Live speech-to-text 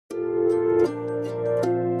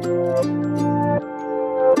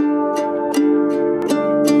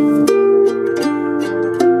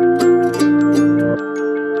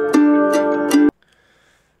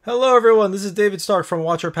everyone, this is David Stark from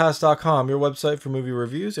WatchOurPass.com, your website for movie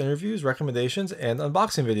reviews, interviews, recommendations, and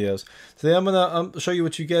unboxing videos. Today I'm going to show you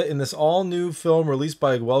what you get in this all-new film released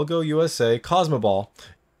by Welgo USA, Cosmoball.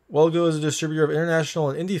 Welgo is a distributor of international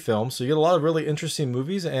and indie films, so you get a lot of really interesting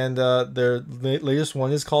movies, and their latest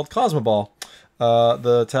one is called Cosmoball.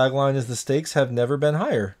 The tagline is, "The stakes have never been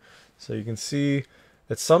higher." So you can see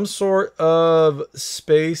it's some sort of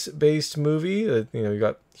space-based movie. You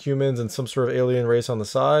got humans and some sort of alien race on the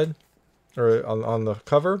side, or on the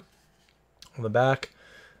cover. On the back,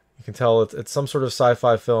 you can tell it's some sort of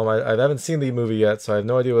sci-fi film. I haven't seen the movie yet, so I have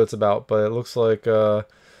no idea what it's about, but it looks like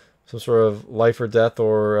some sort of life or death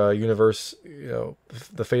or universe,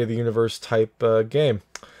 the fate of the universe type game.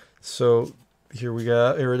 So here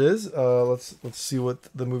it is. Let's see what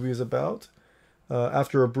the movie is about.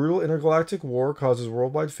 After a brutal intergalactic war causes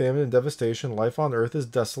worldwide famine and devastation, life on Earth is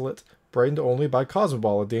desolate, brightened only by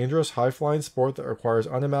Cosmoball, a dangerous, high-flying sport that requires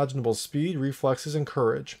unimaginable speed, reflexes, and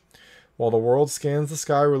courage. While the world scans the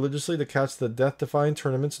sky religiously to catch the death-defying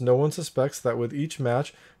tournaments, no one suspects that with each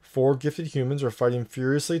match, 4 gifted humans are fighting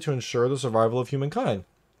furiously to ensure the survival of humankind.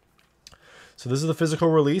 So this is the physical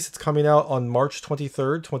release. It's coming out on March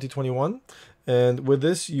 23rd, 2021. And with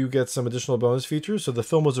this, you get some additional bonus features. So the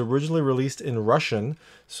film was originally released in Russian.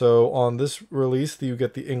 So on this release, you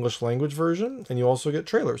get the English language version, and you also get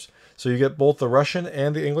trailers. So you get both the Russian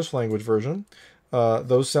and the English language version.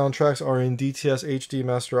 Those soundtracks are in DTS HD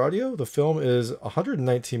Master Audio. The film is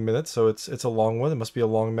 119 minutes, so it's a long one. It must be a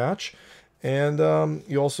long match. And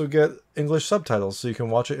you also get English subtitles. So you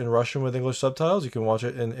can watch it in Russian with English subtitles. You can watch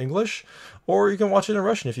it in English, or you can watch it in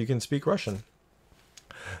Russian if you can speak Russian.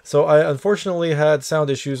 So I unfortunately had sound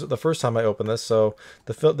issues the first time I opened this, so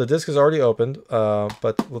the disc is already opened,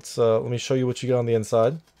 but let me show you what you get on the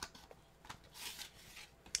inside.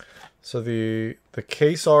 So the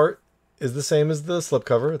case art is the same as the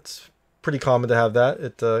slipcover. It's pretty common to have that.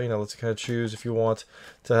 It lets you kind of choose if you want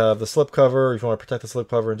to have the slipcover, or if you want to protect the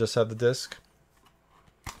slipcover and just have the disc.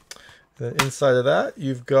 Then inside of that,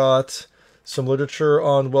 you've got some literature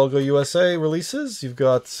on Welgo USA releases. You've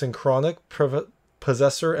got Synchronic,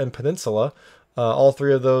 Possessor, and Peninsula. All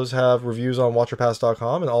 3 of those have reviews on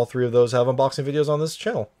WatchOurPass.com, and all 3 of those have unboxing videos on this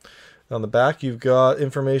channel. And on the back, you've got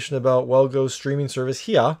information about Welgo's streaming service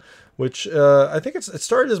Hia, which I think it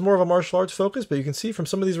started as more of a martial arts focus, but you can see from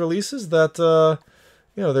some of these releases that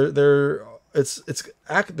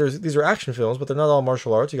these are action films, but they're not all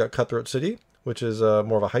martial arts. You got Cutthroat City, which is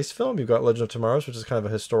more of a heist film. You've got Legend of Tomorrow, which is kind of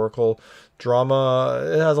a historical drama.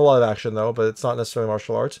 It has a lot of action, though, but it's not necessarily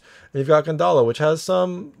martial arts. And you've got Gandala, which has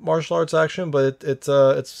some martial arts action, but it's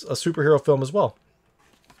a superhero film as well.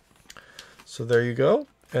 So there you go.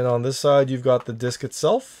 And on this side, you've got the disc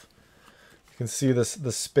itself. You can see the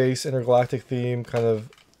space intergalactic theme kind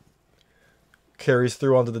of carries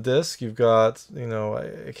through onto the disc. You've got,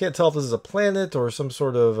 I can't tell if this is a planet or some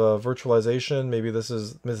sort of virtualization. Maybe this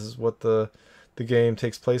is what the game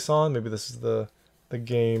takes place on. Maybe this is the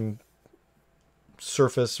game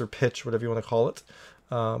surface or pitch, whatever you want to call it.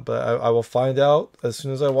 But I will find out as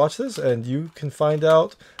soon as I watch this, and you can find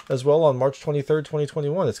out as well on March 23rd,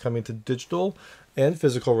 2021. It's coming to digital and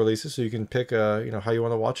physical releases, so you can pick how you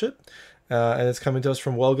want to watch it. And it's coming to us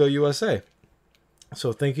from Welgo USA.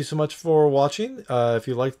 So thank you so much for watching. If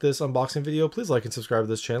you liked this unboxing video, please like and subscribe to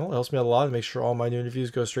this channel. It helps me out a lot and make sure all my new interviews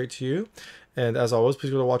go straight to you. And as always,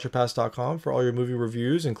 please go to WatchOurPass.com for all your movie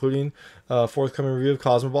reviews, including forthcoming review of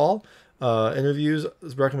Cosmoball, interviews,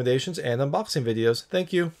 recommendations, and unboxing videos.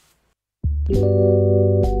 Thank you.